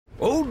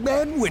Old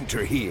Man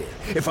Winter here.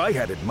 If I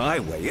had it my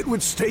way, it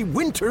would stay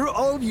winter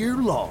all year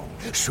long.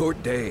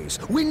 Short days,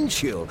 wind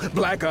chill,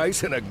 black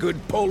ice, and a good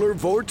polar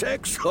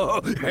vortex.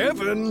 Oh,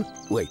 heaven!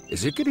 Wait,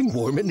 is it getting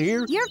warm in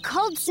here? Your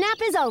cold snap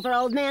is over,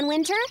 Old Man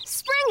Winter.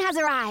 Spring has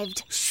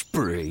arrived.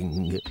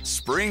 Spring.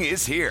 Spring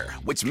is here,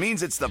 which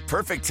means it's the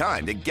perfect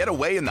time to get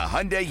away in the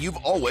Hyundai you've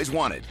always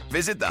wanted.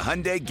 Visit the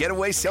Hyundai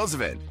Getaway Sales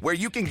Event, where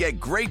you can get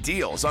great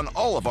deals on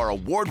all of our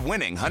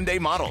award-winning Hyundai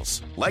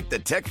models, like the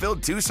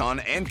tech-filled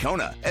Tucson and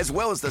Kona, as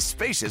well as the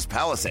spacious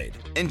Palisade.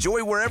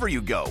 Enjoy wherever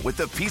you go with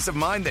the peace of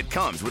mind that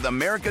comes with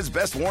America's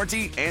best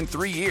warranty and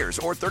 3 years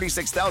or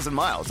 36,000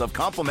 miles of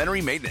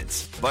complimentary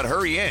maintenance. But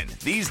hurry in,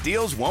 these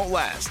deals won't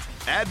last.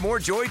 Add more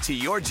joy to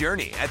your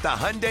journey at the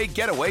Hyundai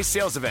Getaway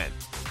Sales Event.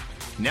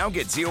 Now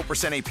get 0%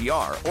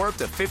 APR or up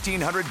to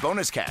 $1,500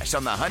 bonus cash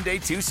on the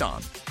Hyundai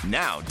Tucson.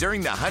 Now,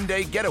 during the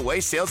Hyundai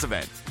Getaway Sales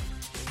Event.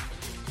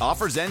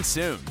 Offers end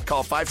soon.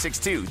 Call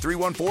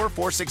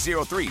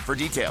 562-314-4603 for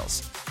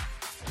details.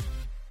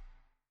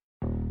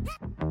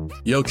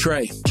 Yo,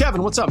 Trey.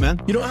 Kevin, what's up, man?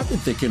 You know, I've been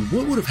thinking,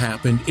 what would have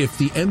happened if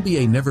the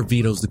NBA never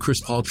vetoes the Chris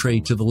Paul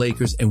trade to the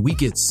Lakers and we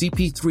get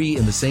CP3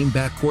 in the same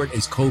backcourt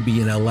as Kobe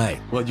in LA?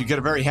 Well, you get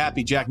a very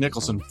happy Jack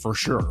Nicholson for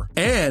sure.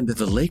 And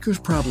the Lakers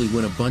probably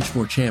win a bunch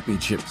more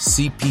championships.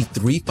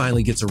 CP3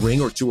 finally gets a ring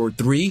or 2 or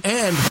 3,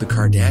 and the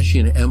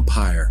Kardashian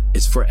empire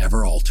is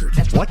forever altered.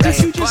 What did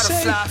you just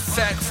say?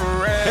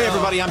 Hey,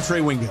 everybody, I'm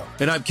Trey Wingo.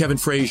 And I'm Kevin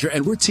Frazier,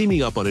 and we're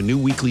teaming up on a new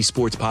weekly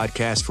sports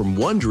podcast from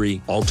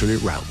Wondery,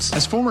 Alternate Routes.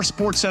 As former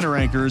Sports Center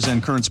anchors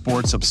and current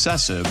sports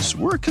obsessives,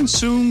 we're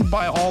consumed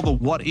by all the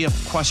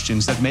what-if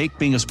questions that make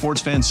being a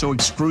sports fan so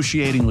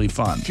excruciatingly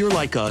fun. If you're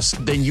like us,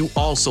 then you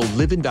also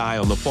live and die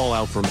on the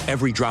fallout from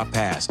every drop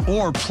pass.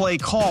 Or play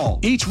call.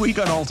 Each week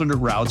on Alternate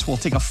Routes, we'll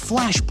take a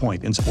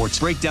flashpoint in sports,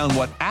 break down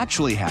what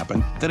actually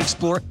happened, then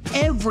explore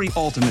every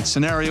alternate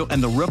scenario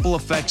and the ripple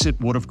effects it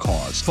would have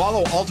caused.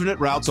 Follow Alternate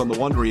Routes on the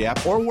Wondery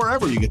app or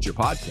wherever you get your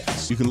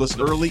podcasts. You can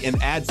listen early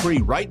and ad-free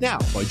right now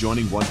by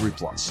joining Wondery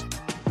Plus.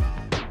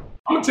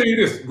 I'm gonna tell you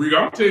this, Rigo.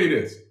 I'm gonna tell you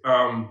this.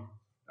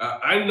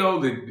 I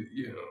know that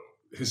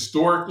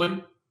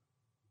historically,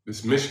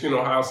 this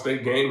Michigan-Ohio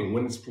State game and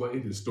when it's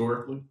played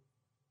historically,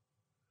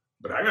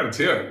 but I gotta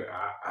tell you,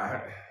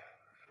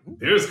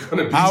 there's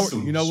gonna be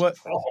some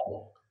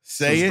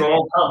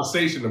strong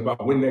conversation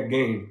about when that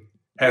game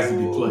has to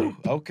be played.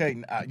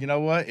 Okay, you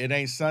know what? It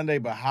ain't Sunday,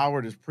 but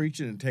Howard is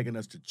preaching and taking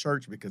us to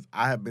church because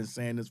I have been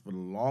saying this for the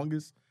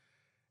longest,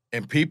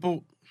 and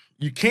people,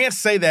 you can't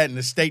say that in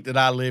the state that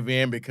I live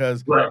in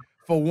because. Right.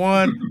 For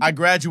one, I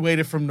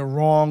graduated from the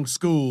wrong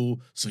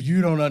school, so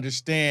you don't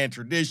understand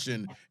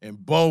tradition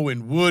and Bo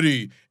and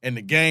Woody, and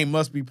the game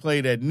must be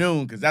played at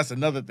noon because that's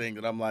another thing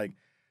that I'm like,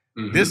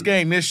 this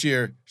game this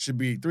year should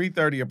be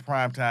 3:30 a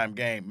primetime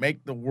game.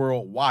 Make the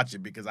world watch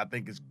it because I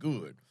think it's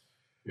good.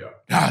 Yeah.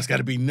 It's got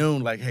to be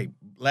noon. Like, hey,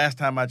 last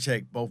time I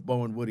checked, both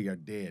Bo and Woody are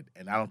dead,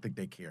 and I don't think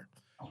they care.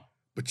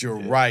 But you're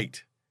right.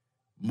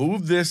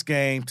 Move this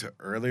game to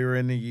earlier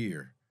in the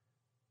year.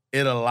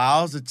 It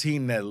allows the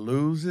team that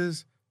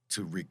loses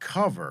to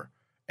recover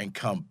and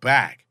come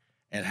back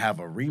and have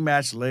a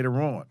rematch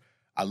later on.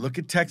 I look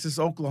at Texas,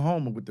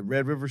 Oklahoma with the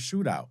Red River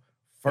Shootout,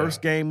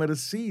 first game of the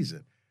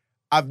season.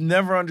 I've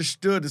never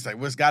understood this. Like,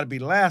 well, it's got to be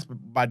last, but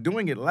by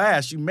doing it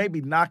last, you may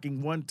be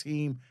knocking one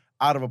team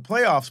out of a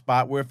playoff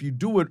spot where if you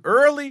do it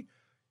early,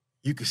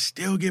 you can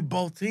still get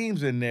both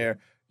teams in there.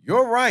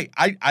 You're right.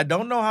 I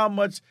don't know how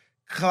much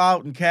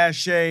clout and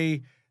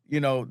cachet,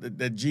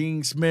 that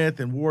Gene Smith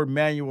and Ward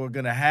Manuel are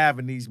going to have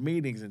in these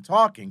meetings and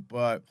talking,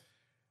 but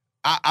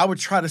I would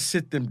try to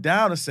sit them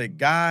down and say,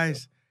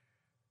 guys,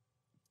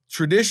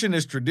 tradition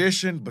is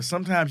tradition, but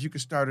sometimes you can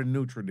start a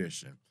new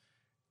tradition.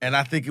 And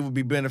I think it would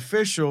be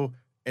beneficial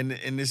in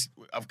this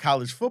of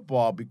college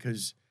football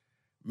because,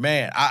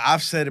 man,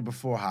 I've said it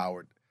before,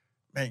 Howard.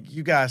 Man,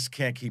 you guys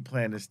can't keep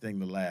playing this thing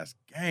the last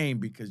game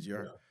because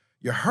you're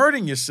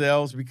hurting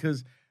yourselves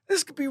because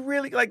this could be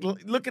really like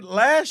look at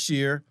last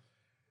year.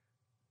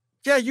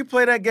 Yeah, you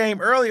play that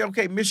game early.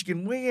 Okay,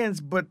 Michigan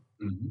wins, but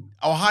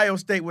Ohio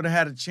State would have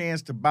had a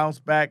chance to bounce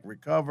back,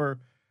 recover,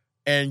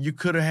 and you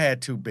could have had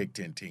 2 Big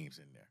Ten teams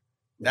in there.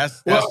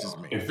 That's just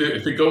me. If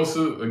it goes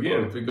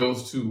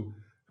to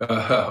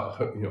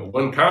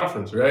one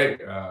conference, right,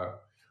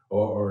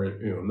 or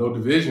no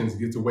divisions,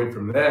 gets away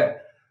from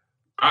that.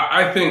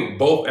 I think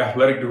both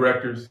athletic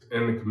directors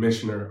and the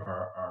commissioner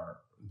are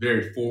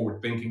very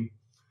forward thinking.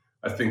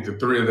 I think the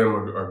 3 of them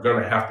are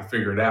going to have to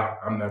figure it out.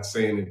 I'm not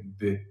saying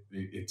that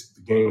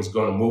the game is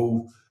going to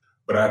move.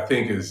 But I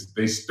think as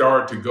they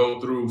start to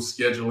go through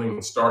scheduling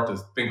and start to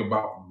think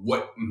about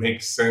what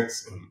makes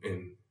sense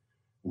and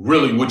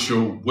really what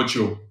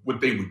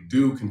they would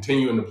do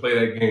continuing to play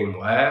that game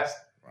last,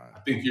 right. I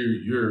think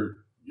you're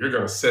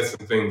going to set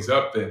some things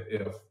up that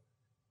if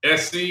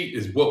SC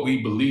is what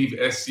we believe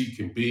SC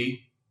can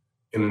be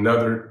in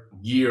another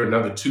year,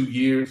 another 2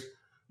 years,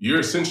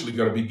 you're essentially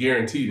going to be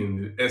guaranteed,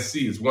 and the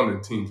SC is one of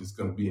the teams that's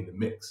going to be in the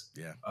mix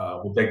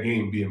with that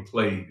game being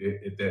played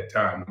at that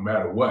time, no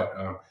matter what.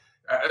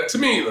 To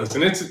me,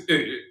 listen, it's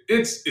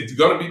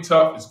going to be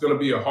tough. It's going to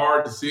be a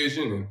hard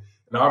decision, and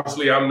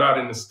obviously, I'm not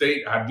in the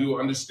state. I do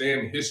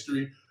understand the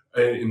history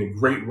and the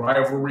great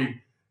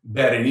rivalry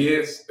that it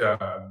is.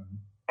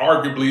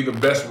 Arguably the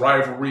best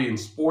rivalry in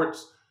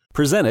sports.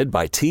 Presented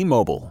by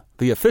T-Mobile,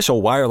 the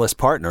official wireless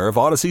partner of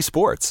Odyssey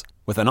Sports.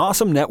 With an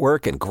awesome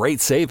network and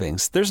great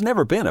savings, there's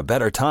never been a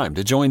better time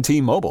to join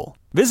T-Mobile.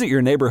 Visit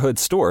your neighborhood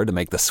store to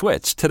make the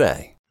switch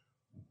today.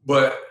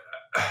 But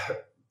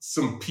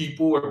some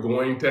people are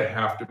going to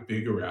have to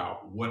figure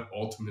out what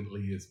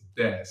ultimately is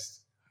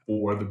best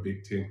for the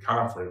Big Ten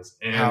Conference.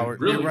 And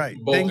Howard, really, you're right.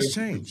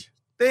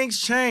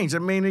 Things change. I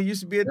mean, there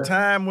used to be a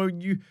time where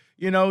you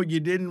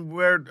didn't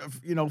wear,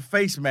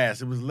 face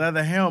masks. It was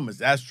leather helmets.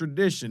 That's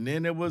tradition.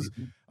 Then it was,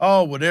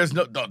 there's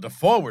no the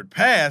forward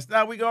pass.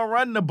 Now we gonna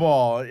run the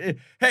ball.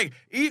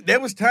 There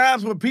was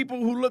times when people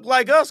who looked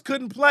like us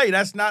couldn't play.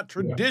 That's not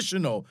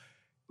traditional.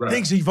 Right.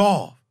 Things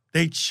evolve.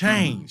 They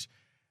change.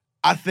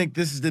 I think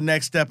this is the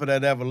next step of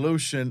that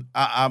evolution.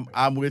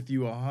 I'm with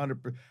you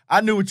 100%.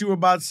 I knew what you were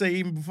about to say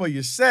even before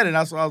you said it.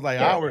 That's why I was like,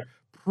 Howard,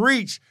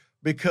 preach,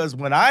 because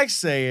when I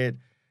say it,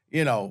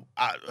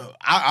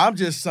 I'm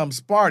just some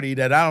Sparty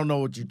that I don't know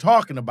what you're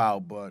talking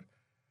about, but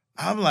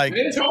I'm like,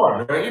 it's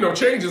hard, man.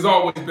 Change has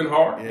always been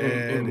hard, Yeah,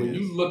 and when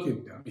you look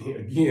at,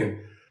 again,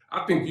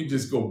 I think you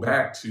just go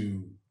back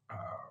to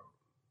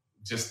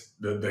just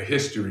the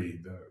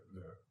history,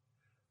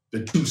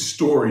 the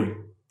two-story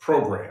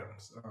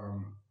programs.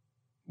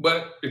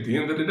 But at the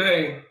end of the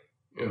day,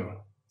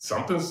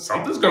 something's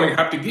going to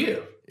have to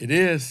give. It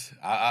is.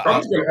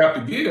 Something's going to have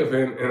to give,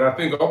 and I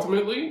think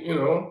ultimately,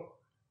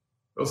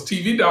 those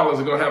TV dollars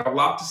are going to have a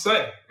lot to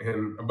say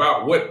and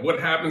about what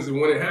happens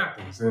and when it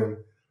happens. And,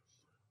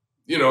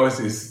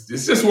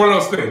 it's just one of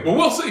those things. But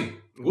we'll see.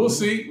 We'll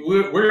see.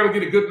 We're going to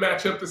get a good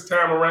matchup this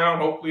time around.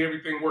 Hopefully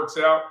everything works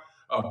out.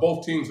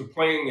 Both teams are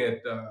playing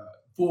at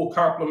full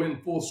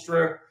complement, full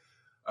strength.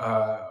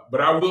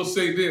 But I will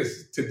say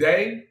this.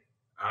 Today,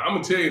 I'm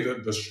going to tell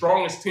you the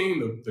strongest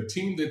team, the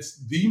team that's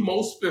the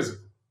most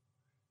physical,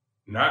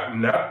 not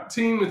the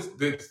team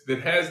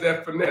that has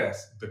that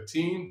finesse, the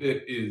team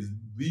that is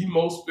the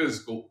most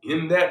physical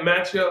in that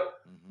matchup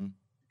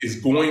is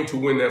going to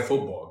win that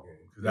football game.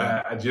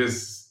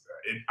 Because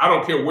I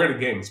don't care where the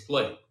game is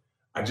played.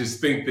 I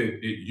just think that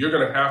you're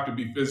going to have to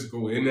be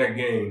physical in that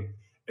game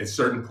at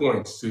certain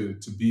points to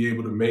be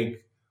able to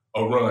make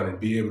a run and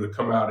be able to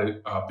come out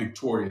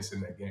victorious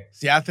in that game.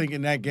 See, I think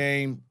in that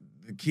game,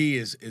 the key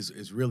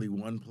is really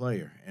one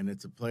player, and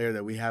it's a player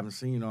that we haven't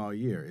seen all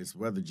year. It's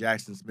whether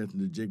Jackson Smith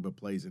and Njigba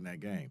plays in that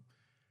game.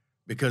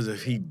 Because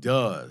if he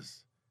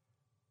does,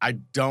 I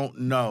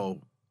don't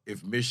know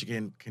if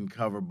Michigan can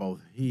cover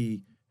both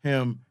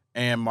him,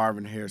 and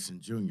Marvin Harrison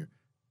Jr.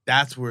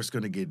 That's where it's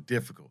going to get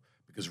difficult.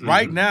 Because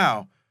right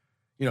now,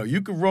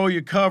 you could roll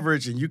your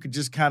coverage and you could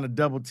just kind of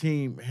double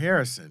team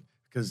Harrison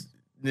because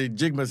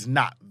Njigba's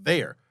not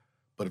there.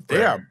 But if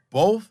they are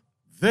both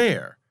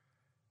there,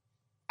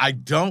 I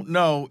don't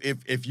know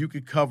if you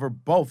could cover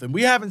both. And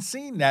we haven't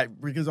seen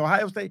that because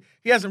Ohio State,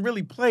 he hasn't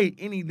really played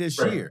any this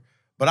year.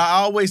 But I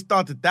always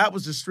thought that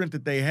was the strength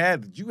that they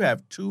had, that you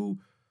have two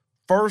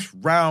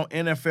first-round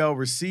NFL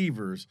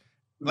receivers.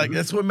 Like,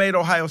 that's what made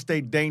Ohio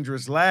State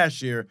dangerous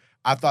last year.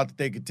 I thought that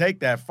they could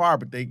take that far,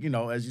 but they,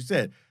 as you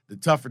said, the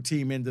tougher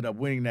team ended up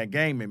winning that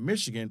game in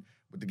Michigan,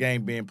 with the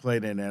game being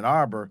played in Ann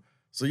Arbor.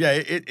 So, yeah,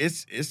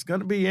 it's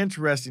going to be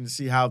interesting to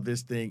see how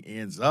this thing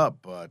ends up.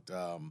 But,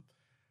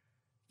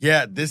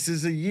 this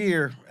is a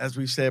year, as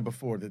we've said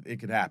before, that it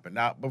could happen.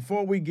 Now,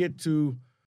 before we get to –